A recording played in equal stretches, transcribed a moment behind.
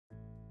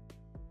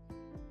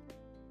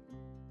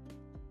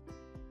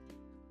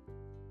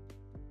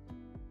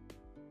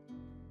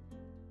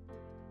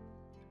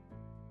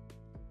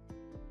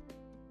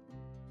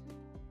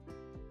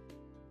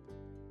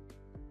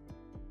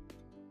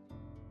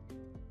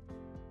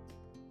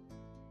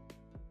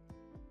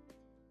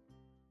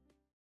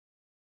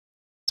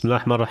بسم الله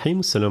الرحمن الرحيم.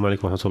 السلام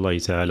عليكم ورحمة الله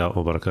تعالى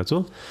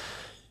وبركاته.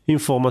 Une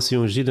formation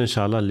جديدة إن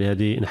شاء الله اللي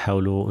هذه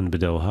نحاولوا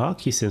نبداوها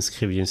كي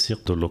سانسكري بيان سيغ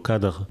دو لو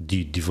كادر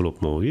دي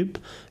ديفلوبمون ويب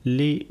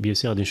اللي بيان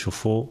سيغ غادي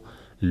نشوفوا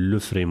لو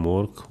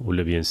فريمورك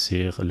ولا بيان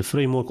سيغ لو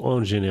فريمورك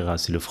اون جينيرال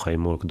سي لو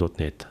فريمورك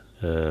دوت نت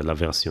لا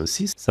فيرسيون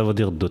 6 ça veut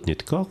dire دوت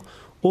نت كور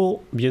و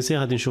بيان سيغ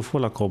غادي نشوفوا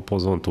لا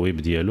كومبوزونت ويب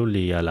ديالو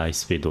اللي هي لا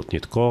اس بي دوت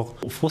نت كور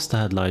وفي وسط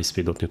هاد لا اس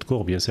بي دوت نت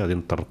كور بيان سيغ غادي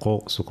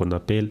نطرقوا سو كون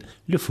ابيل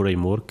لو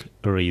فريمورك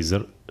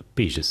ريزر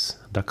pages.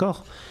 D'accord?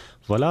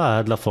 Voilà,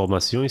 la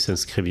formation, il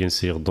s'inscrit bien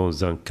sûr dans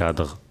un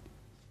cadre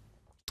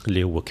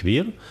اللي هو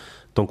كبير.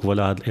 دونك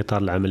فوالا هذا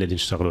الاطار العمل اللي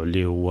نشتغلوا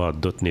عليه هو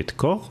دوت نت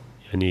كور،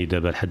 يعني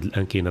دابا لحد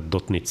الان كاينه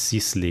دوت نت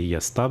 6 اللي هي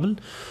ستابل،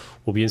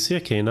 وبيان سير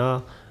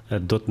كاينه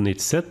دوت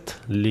نت 7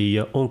 اللي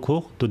هي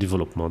اونكور دو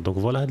ديفلوبمون. دونك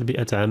فوالا هاد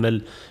البيئه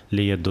عمل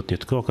اللي هي دوت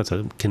نت كور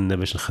كنا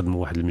باش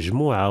نخدموا واحد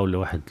المجموعه ولا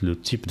واحد لو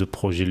تيب دو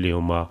بروجي اللي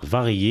هما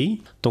فاريي.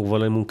 دونك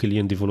فوالا ممكن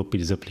لي نديفلوبي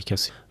لي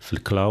زابليكاسيون في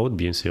الكلاود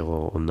بيان سير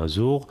اون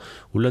ازور،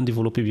 ولا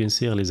نديفلوبي بيان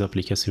سير لي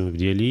زابليكاسيون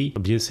ديالي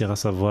بيان سير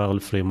سافوار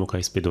الفريمورك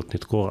اس بي دوت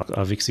نت كور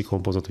افيك سي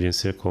كومبوزونت بيان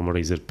سير كوم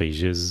ريزر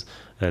بيجز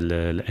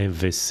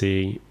l'MVC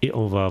et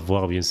on va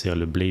avoir bien sûr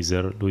le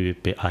Blazor,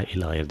 l'UVPA et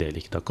l'arrière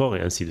d'Elic, d'accord,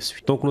 et ainsi de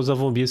suite. Donc nous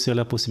avons bien sûr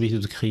la possibilité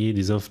de créer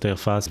des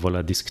interfaces,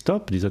 voilà,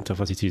 desktop, des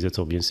interfaces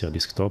utilisateurs bien sûr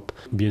desktop.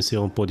 Bien sûr,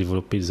 on peut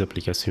développer des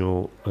applications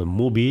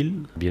mobiles,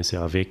 bien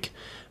sûr avec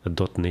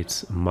 .NET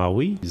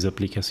MAUI, des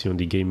applications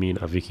de gaming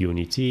avec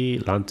Unity,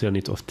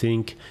 l'Internet of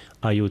Things,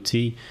 IoT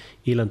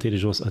et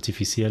l'intelligence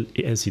artificielle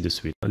et ainsi de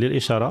suite.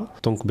 للإشارة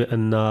دونك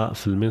بأن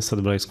في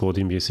المنصة برايت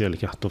كودين بيان سير اللي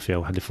كيحطوا فيها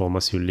واحد لي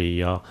فورماسيون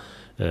اللي هي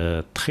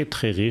تري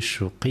تري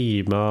ريش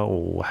وقيمه،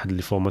 وواحد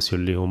لي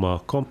فورماسيون اللي هما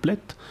كومبليت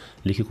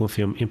اللي كيكون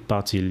فيهم ان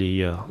بارتي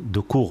اللي هي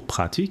دو كور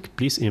براتيك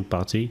بليس ان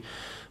بارتي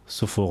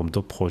سو فورم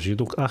دو بروجي.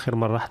 دونك اخر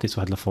مره حطيت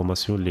واحد لا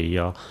فورماسيون اللي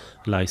هي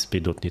لا اس بي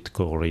دوت نت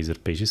كور ريزر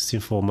بيجز، سي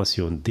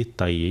فورماسيون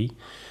ديتايي.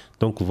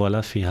 دونك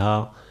فوالا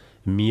فيها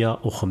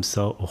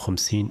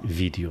 155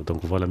 فيديو.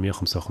 دونك فوالا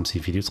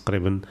 155 فيديو،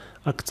 تقريبا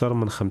اكثر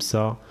من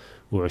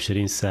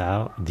 25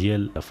 ساعه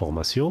ديال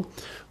فورماسيون.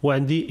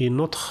 وعندي اون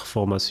اوتر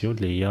فورماسيون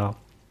اللي هي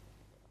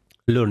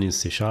Learning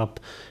C#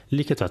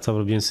 اللي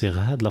كتعتبر بيان سيغ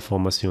هاد لا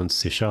فورماسيون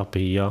C#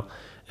 هي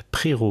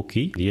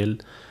بريروكي ديال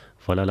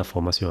فوالا لا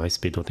فورماسيون اس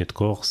بي دوت نت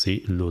كور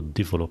سي لو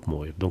ديفلوبمون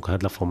ويب. دونك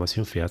هاد لا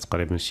فورماسيون فيها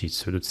تقريبا شي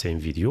 99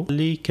 فيديو.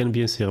 اللي كان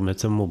بيان سيغ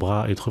مهتم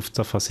وبغا يدخل في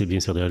التفاصيل بيان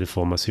سيغ ديال لي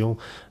فورماسيون،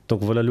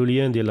 دونك فوالا لو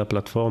لين ديال لا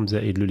بلاتفورم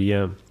زائد لو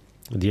لين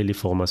ديال لي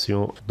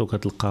فورماسيون، دونك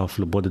غتلقاو في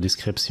البوا دو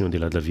ديسكريبسيون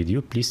ديال هاد لا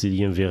فيديو بليس لي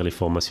لين فيغ لي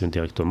فورماسيون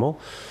ديريكتومون.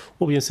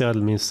 وبيان سيغ هاد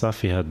المنصه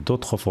فيها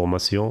دوطخ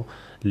فورماسيون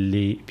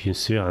اللي بيان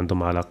سور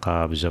عندهم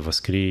علاقه بجافا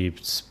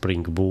سكريبت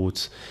سبرينغ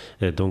بوت،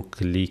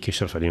 دونك اللي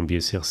كيشرف عليهم بيان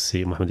سور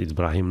سي محمد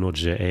ابراهيم، نوت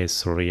جي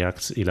اس،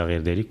 رياكت الى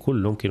غير ذلك.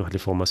 كلهم كاين واحد لي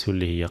فورماسيون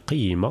اللي هي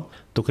قيمه.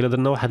 دونك الا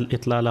درنا واحد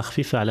الاطلاله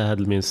خفيفه على هاد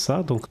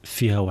المنصه، دونك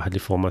فيها واحد لي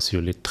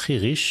فورماسيون اللي تري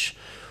ريش،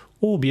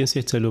 وبيان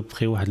سور حتى لو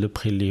بري واحد لو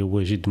بري اللي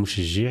هو جد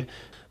مشجع،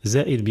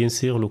 زائد بيان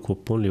سير لو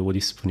كوبون اللي هو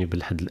ديسپونيبل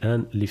لحد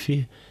الان اللي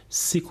فيه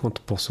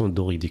 50%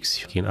 دو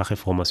ريدكسيون. كاين اخر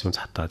فورماسيون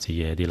تحطات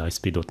هي هذه لا اس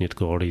بي دوت نت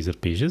كور ريزر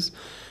بيجز.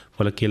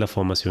 فوالا كاين لا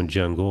فورماسيون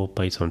جانجو،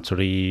 بايثون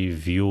 3،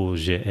 فيو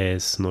جي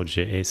اس، نوت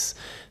جي اس،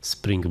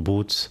 سبرينغ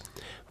بوت،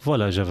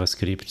 فوالا جافا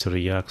سكريبت،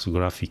 رياكت،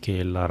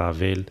 غرافيكيل،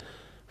 لارافيل،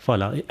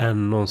 فوالا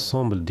ان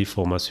انسومبل دي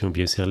فورماسيون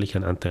بيان سير اللي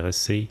كان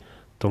انتريسي.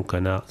 دونك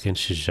انا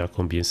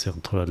كنشجعكم بيان سير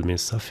تدخلوا هاد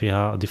المنصه،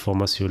 فيها دي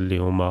فورماسيون اللي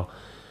هما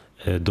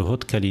دو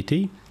هوت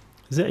كاليتي،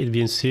 زائد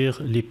بيان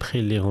سير لي بري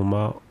اللي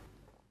هما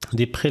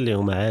دي بري اللي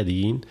هما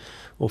عاديين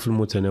وفي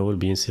المتناول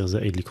بيان سير،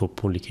 زائد لي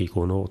كوبون اللي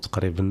كيكونوا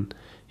تقريبا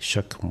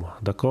شاك موا.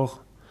 داكوغ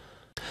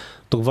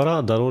دونك فوالا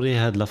ضروري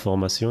هاد لا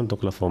فورماسيون.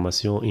 دونك لا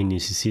فورماسيون il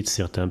nécessite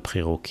certains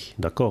prérequis.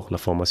 داكوغ لا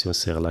فورماسيون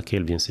سير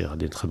لاكيل بيان سير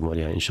غادي نخدموا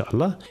عليها ان شاء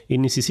الله. il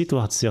nécessite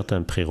واحد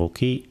certains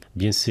prérequis.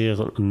 bien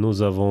sûr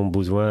nous avons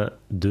besoin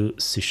de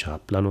C#.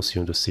 la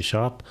notion de C#,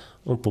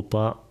 on peut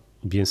pas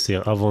bien sûr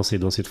avancer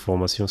dans cette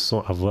formation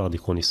sans avoir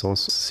des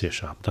connaissances C#,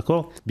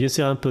 d'accord? Bien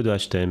sûr un peu de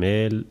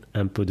HTML,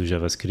 un peu de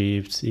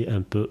JavaScript et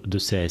un peu de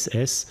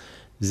CSS,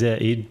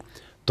 زائد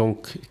donc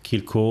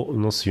quelques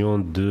notions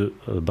de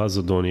base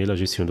de données, la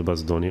gestion de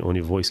base de données au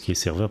niveau SQL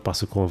Server,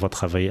 parce qu'on va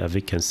travailler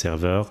avec un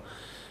serveur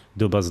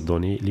de base de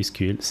données,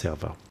 l'SQL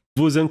Server.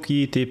 Ne vous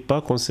inquiétez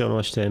pas concernant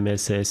HTML,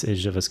 CSS,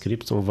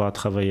 JavaScript, on va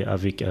travailler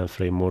avec un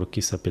framework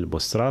qui s'appelle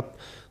Bootstrap,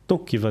 donc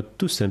qui va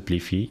tout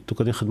simplifier. Donc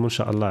on va ان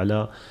شاء الله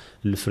على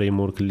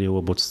الفريمورك اللي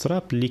هو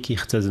بوتستراب اللي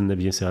كيختزلنا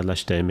بيان سير على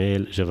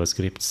HTML، جافا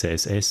سكريبت،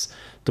 CSS،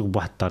 دونك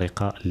بواحد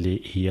الطريقه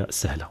اللي هي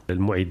سهله.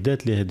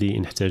 المعدات اللي غادي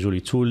نحتاجو لي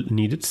تول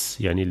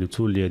نيدتس، يعني لو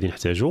تول اللي غادي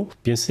نحتاجو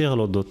بيان سير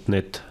لو دوت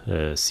نت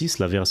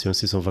 6 لا فيرسيون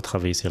 6. on va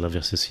travailler sur la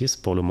version 6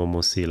 pour le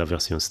moment, c'est la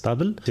version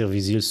stable. Sur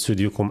Visual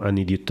Studio comme un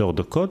éditeur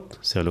de code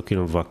sur lequel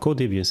on va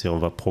coder, bien sûr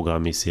on va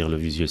programmer sur le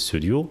Visual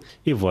Studio.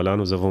 Et voilà,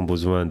 nous avons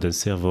besoin d'un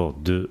serveur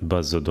de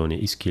base de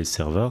données SQL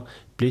Server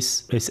plus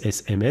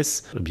SSMS,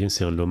 bien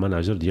sûr le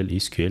manager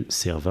ديال SQL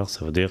Server,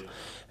 ça veut dire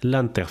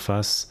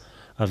l'interface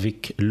avec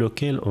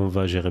lequel on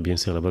va gérer bien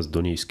sûr la base de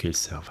données SQL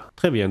Server.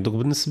 Très bien, donc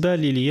بالنسبة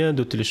les liens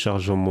de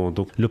téléchargement,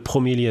 donc le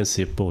premier lien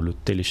c'est pour le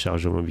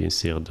téléchargement bien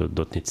sûr de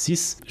 .NET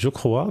 6. Je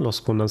crois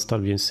lorsqu'on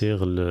installe bien sûr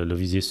le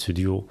Visual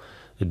Studio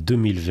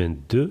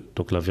 2022,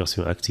 donc la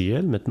version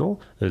actuelle maintenant,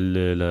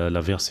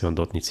 la version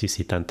 .NET 6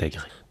 est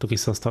intégrée. Donc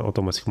il s'installe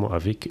automatiquement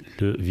avec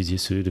le Visual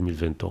Studio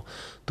 2022.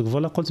 Donc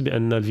voilà, قلت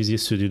بأن le Visual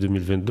Studio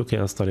 2022 qui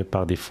est installé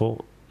par défaut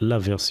la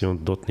version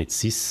 .NET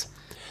 6.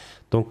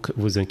 Donc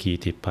vous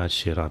inquiétez pas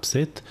chez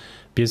cette.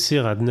 Bien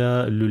sûr, on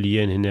a le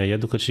lien هنايا.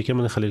 Donc هادشي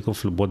كامل نخلي لكم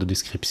في البوîte de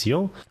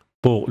description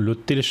pour le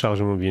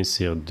téléchargement bien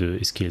sûr de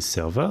SQL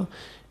Server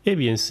et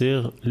bien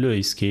sûr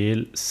le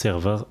SQL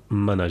Server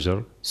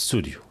Manager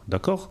Studio.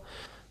 D'accord?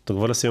 Donc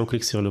voilà, si on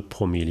clique sur le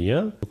premier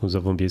lien, donc nous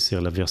avons bien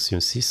sûr la version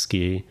 6 qui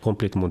est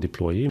complètement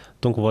déployée.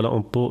 Donc voilà,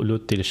 on peut le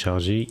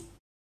télécharger.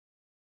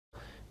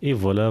 Et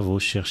voilà, vous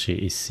cherchez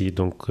ici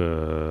donc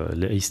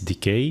le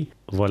SDK.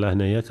 Voilà,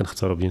 هنايا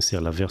كنختاروا bien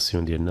sûr la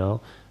version ديالنا.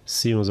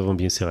 Si nous avons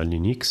bien sûr un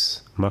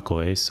Linux,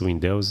 macOS,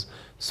 Windows,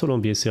 selon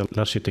bien sûr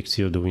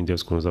l'architecture de Windows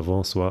que nous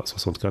avons, soit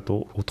 64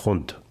 ou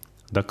 32.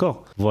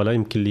 D'accord? Voilà,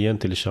 يمكن لي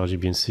télécharger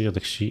bien sûr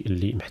داكشي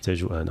اللي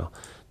محتاجو أنا.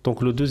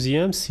 Donc le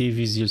deuxième, c'est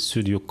Visual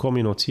Studio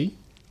Community.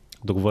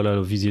 Donc voilà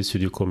le Visual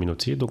Studio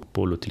Community. Donc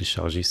pour le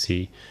télécharger,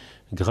 c'est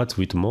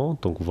gratuitement.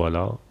 Donc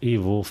voilà, et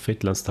vous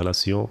faites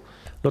l'installation.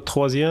 Le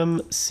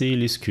troisième, c'est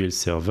l'SQL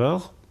Server.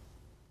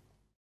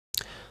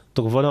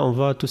 Donc voilà, on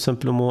va tout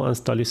simplement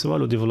installer soit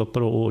le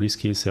développeur ou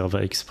l'SQL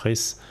Server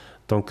Express.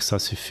 Donc ça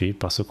suffit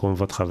parce qu'on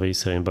va travailler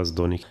sur une base de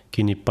données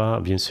qui n'est pas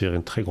bien sûr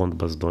une très grande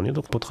base de données.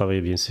 Donc pour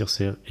travailler bien sûr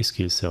sur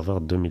SQL Server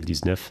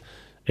 2019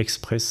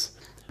 Express.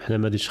 حنا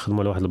ما غاديش نخدموا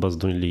على واحد الباز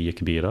دوني اللي هي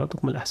كبيره،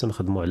 دونك من الاحسن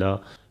نخدموا على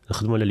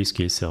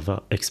السكيل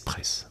سيرفر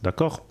اكسبريس.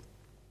 داكوغ،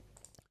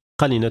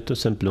 قالينا تو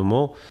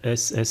سامبلومون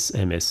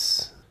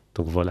SSMS.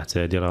 Donc voilà,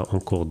 c'est-à-dire en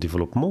cours de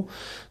développement.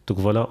 Donc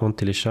voilà, on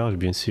télécharge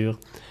bien sûr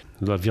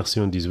la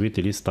version 18,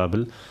 elle est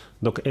stable.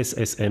 Donc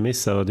SSMS,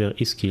 ça veut dire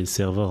SQL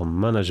Server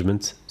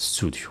Management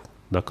Studio.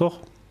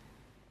 D'accord?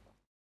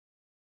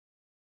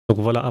 Donc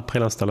voilà, après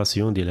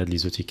l'installation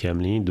des outils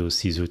Camlin, de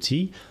 6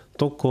 outils,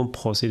 donc on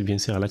procède bien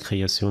sûr à la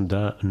création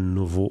d'un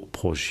nouveau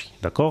projet.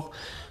 D'accord?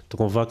 Donc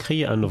on va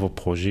créer un nouveau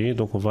projet,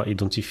 donc on va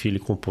identifier les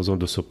composants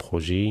de ce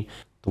projet.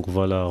 Donc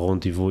voilà,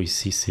 rendez-vous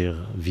ici sur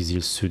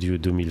Visual Studio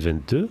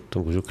 2022.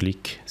 Donc je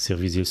clique sur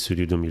Visual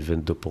Studio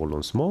 2022 pour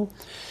lancement.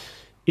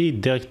 Et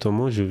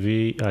directement, je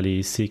vais aller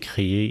ici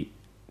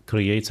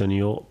Create a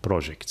new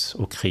project,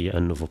 ou créer un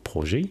nouveau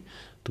projet.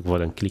 Donc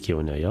voilà, cliquez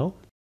en aya.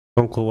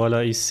 Donc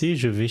voilà, ici,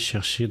 je vais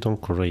chercher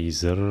donc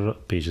Razor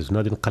Pages. On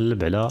a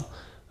نقلب على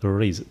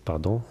Razor,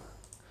 pardon.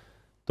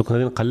 Donc on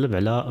a نقلب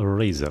على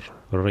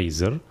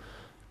Razor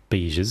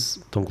Pages.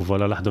 Donc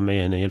voilà, لاحظوا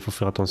معايا هنايا, il faut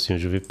faire attention.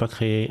 Je ne vais pas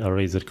créer un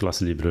Razor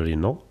Class Library,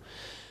 non.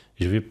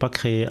 Je ne vais pas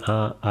créer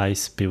un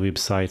ASP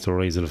Website ou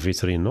Razor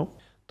Victory, non.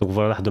 Donc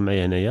voilà, لاحظوا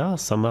معايا هنايا,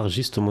 ça marche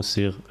justement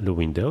sur le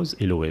Windows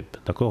et le web.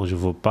 D'accord? Je ne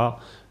veux pas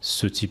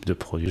ce type de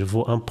projet. Je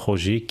veux un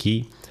projet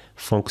qui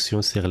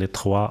fonctionne sur les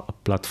 3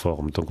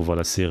 plateformes. Donc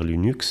voilà, sur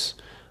Linux,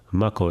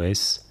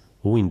 macOS,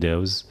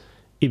 Windows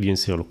et bien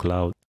sûr le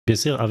cloud. Bien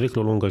sûr avec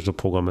le langage de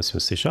programmation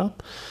C#.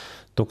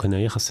 Donc on a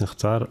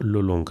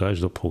le langage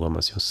de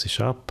programmation C#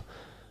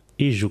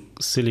 et je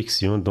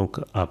sélectionne donc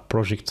un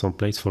project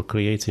template for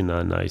creating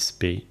an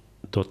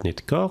ASP.NET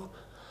Core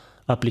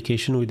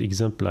application with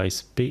example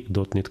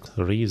ASP.NET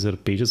Razor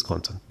Pages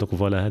content. Donc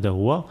voilà, هذا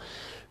هو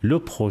le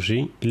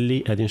projet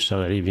اللي غادي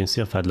نشتغل عليه bien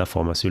sûr في هذه la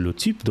formation, le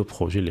type de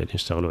projet اللي غادي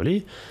نشتغلوا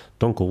عليه.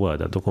 Donc هو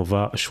هذا. Donc on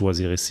va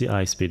choisir ici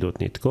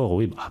ASP.NET Core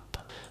Web App.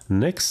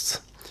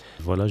 Next.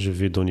 Voilà, je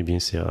vais donner bien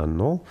sûr un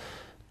nom.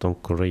 Donc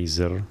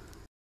Razor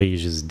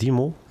Pages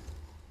Demo.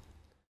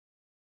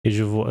 Et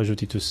je vais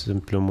ajouter tout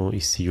simplement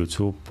ici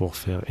YouTube pour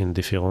faire une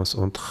différence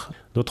entre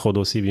d'autres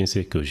dossiers bien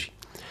sûr que j'ai.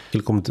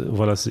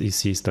 Voilà,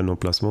 ici c'est un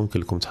emplacement,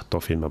 quelqu'un t'attend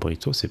fait ma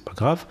brito, c'est pas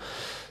grave.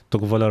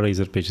 Donc voilà,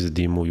 Razor Pages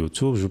Demo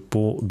YouTube. Je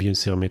peux bien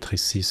sûr mettre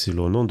ici sur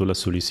le nom de la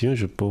solution.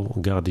 Je peux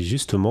garder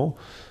justement,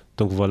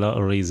 donc voilà,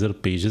 Razor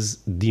Pages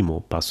Demo,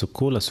 parce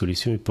que la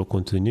solution peut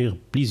contenir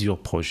plusieurs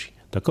projets.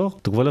 D'accord?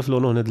 Donc voilà, le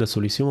nom de la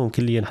solution,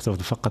 ممكن لي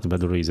نحتفظ فقط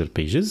بهذا Razor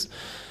Pages.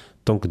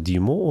 Donc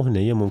ديمو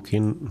وهنايا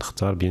ممكن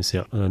نختار bien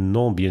sûr un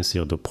nom bien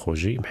sûr de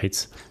projet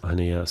بحيث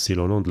هنايا c'est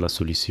le nom de la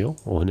solution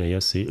وهنايا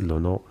c'est le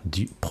nom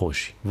du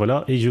projet.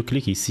 Voilà, et je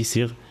clique ici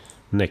sur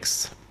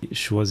Next.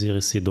 Choisir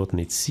ici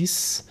 .NET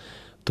 6.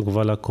 Donc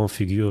voilà,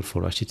 configure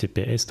for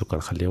HTTPS. Donc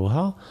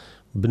نخليوها.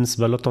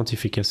 بالنسبة à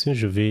l'authentification,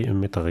 je vais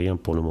mettre rien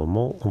pour le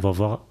moment. On va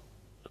voir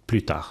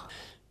plus tard.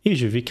 Et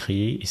je vais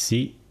créer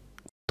ici.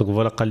 Donc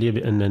voilà, قال لي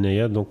بأن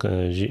هنايا donc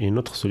j'ai une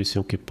autre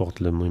solution qui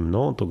porte le même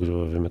nom. Donc je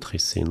vais mettre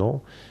ici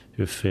non.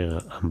 Je vais faire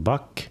un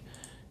back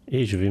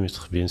et je vais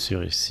mettre bien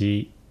sûr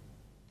ici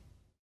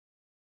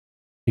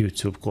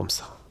YouTube comme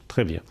ça.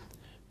 Très bien.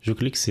 Je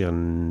clique sur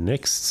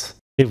Next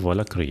et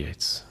voilà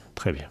Create.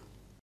 Très bien.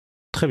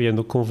 Très bien,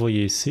 donc on voit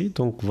ici,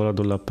 donc voilà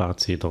dans la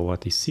partie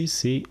droite ici,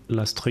 c'est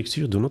la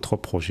structure de notre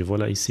projet.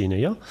 Voilà ici,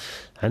 Naya,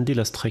 on dit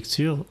la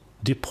structure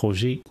du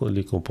projet,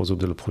 les composants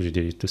de le projet,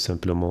 tout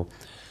simplement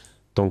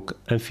Donc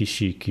un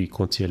fichier qui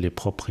contient les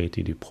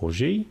propriétés du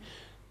projet.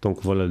 Donc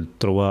voilà le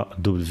 3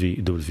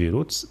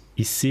 routes.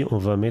 Ici on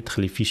va mettre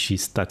les fichiers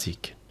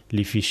statiques.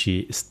 Les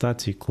fichiers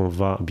statiques qu'on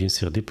va bien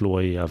sûr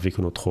déployer avec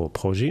notre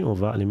projet, on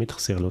va les mettre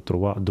sur le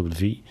 3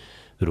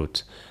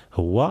 route.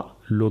 هو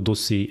le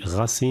dossier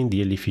racine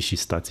ديال les fichiers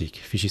statiques.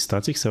 Fichier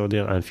statique ça veut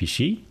dire un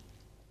fichier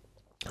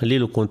اللي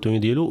le contenu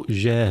ديالو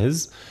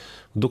جاهز.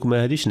 دوك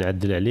ما غاديش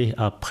نعدل عليه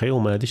ابري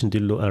وما غاديش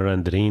ندير له ان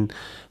راندرين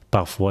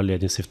بارفوا اللي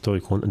غادي نصيفطو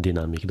يكون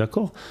ديناميك.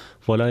 داكور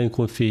فوالا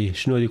يكون فيه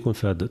شنو غادي يكون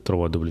في هاد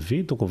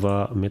 3 دونك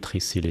فا ميتر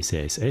ici les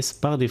CSS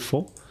par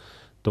défaut.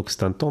 Donc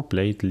c'est un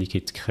template اللي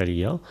كيتكري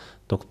ليا.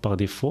 Donc par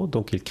défaut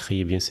donc il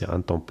crée bien sûr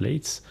un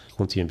template qui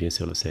contient bien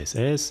sûr le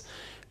CSS,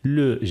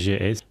 le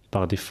JS.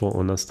 Par défaut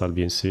on installe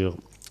bien sûr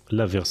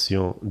la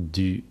version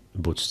du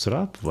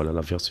Bootstrap. Voilà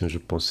la version, je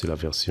pense c'est la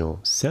version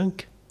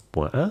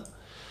 5.1.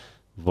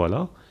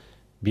 Voilà.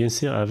 Bien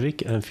sûr avec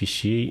un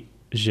fichier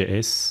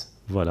JS,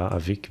 voilà,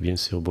 avec bien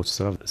sûr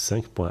Bootstrap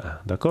 5.1,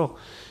 d'accord.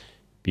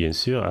 Bien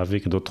sûr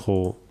avec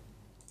d'autres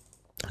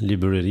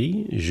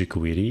librairies,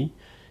 jQuery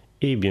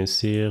et bien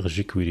sûr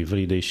jQuery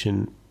validation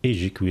et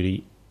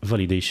jQuery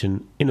validation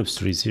in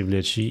exclusif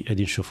لهادشي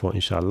غادي نشوفوه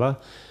ان شاء الله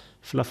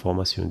في لا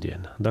فورماسيون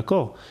ديالنا.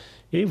 داكور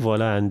et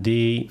voilà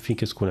عندي فين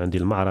كتكون عندي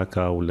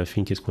المعركه ولا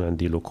فين كتكون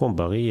عندي لو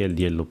كومبا ريال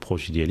ديال لو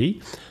بروجي ديالي.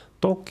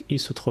 Donc, il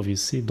se trouve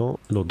ici dans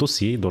le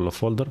dossier, dans le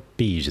folder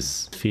Pages.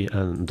 Il fait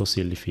un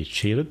dossier qui fait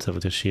shared,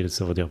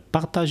 ça veut dire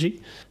partager.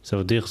 Ça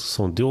veut dire que ce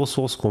sont des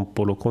ressources qu'on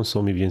peut le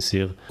consommer bien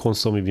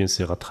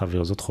sûr à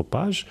travers les autres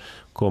pages,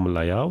 comme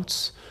layouts,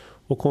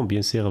 ou comme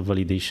bien sûr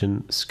validation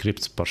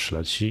scripts par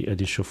chlachi, et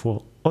des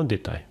chauffeurs en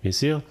détail. Bien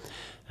sûr,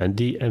 on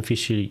dit un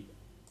fichier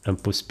un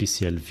peu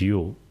spécial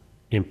view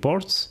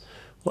imports,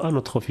 ou un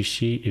autre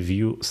fichier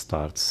view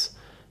starts.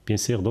 Bien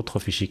sûr, d'autres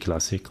fichiers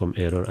classiques comme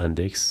error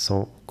index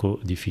sont que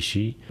des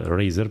fichiers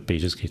razor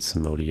pages qui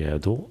sont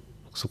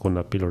ce qu'on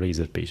appelle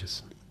razor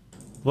pages.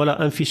 Voilà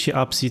un fichier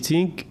app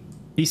setting.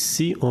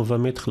 Ici, on va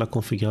mettre la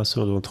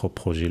configuration de notre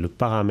projet, les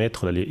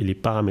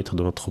paramètres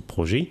de notre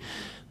projet.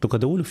 Donc,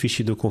 le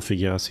fichier de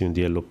configuration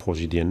du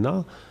projet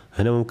d'IANA.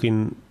 On peut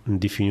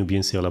définir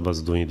bien sûr la base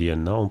de données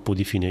d'IANA. On peut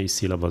définir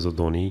ici la base de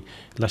données,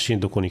 la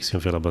chaîne de connexion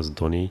vers la base de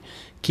données,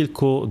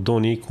 quelques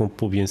données qu'on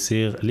peut bien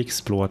sûr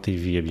l'exploiter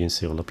via bien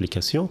sûr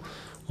l'application.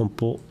 On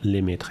peut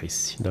les mettre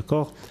ici,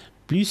 d'accord.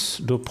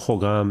 Plus le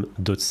programme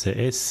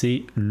 .cs,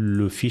 c'est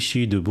le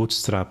fichier de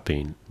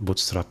bootstrapping.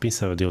 Bootstrapping,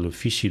 ça veut dire le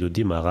fichier de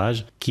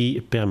démarrage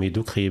qui permet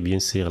de créer bien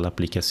sûr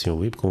l'application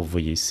web. Comme vous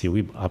voyez ici,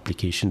 web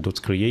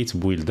application.create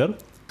builder.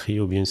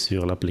 Créer bien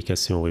sûr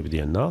l'application web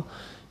d'IANA.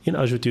 Et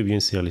ajouter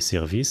bien sûr les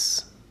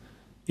services.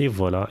 Et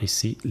voilà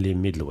ici les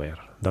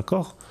middleware.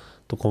 D'accord.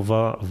 Donc on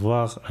va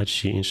voir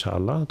Hachi,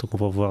 Inch'Allah. Donc on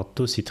va voir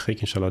tous ces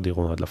trucs, Inch'Allah,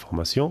 durant de la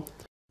formation.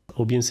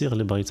 Ou bien sûr,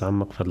 les barres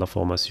de la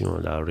formation,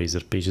 la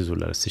Razor Pages ou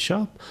la C#.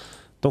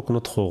 Donc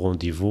notre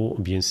rendez-vous,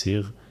 bien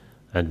sûr,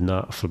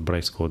 عندنا في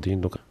البرايت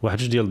كودين. دونك واحد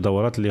جوج ديال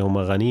الدورات اللي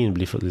هما غنيين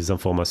بلي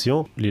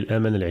زانفورماسيون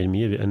للامانه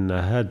العلميه بان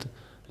هاد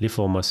لي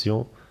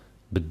فورماسيون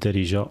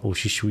بالدارجه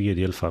وشي شويه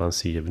ديال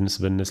الفرنسيه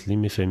بالنسبه للناس اللي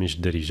ما فاهمينش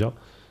الدارجه.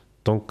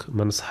 دونك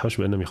ما نصحوش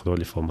بانهم ياخذوا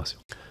لي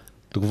فورماسيون.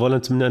 دونك فوالا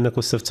نتمنى انكم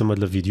استفدتوا من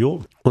هذا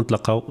الفيديو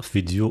ونتلاقاو في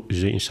فيديو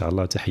جاي ان شاء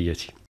الله. تحياتي.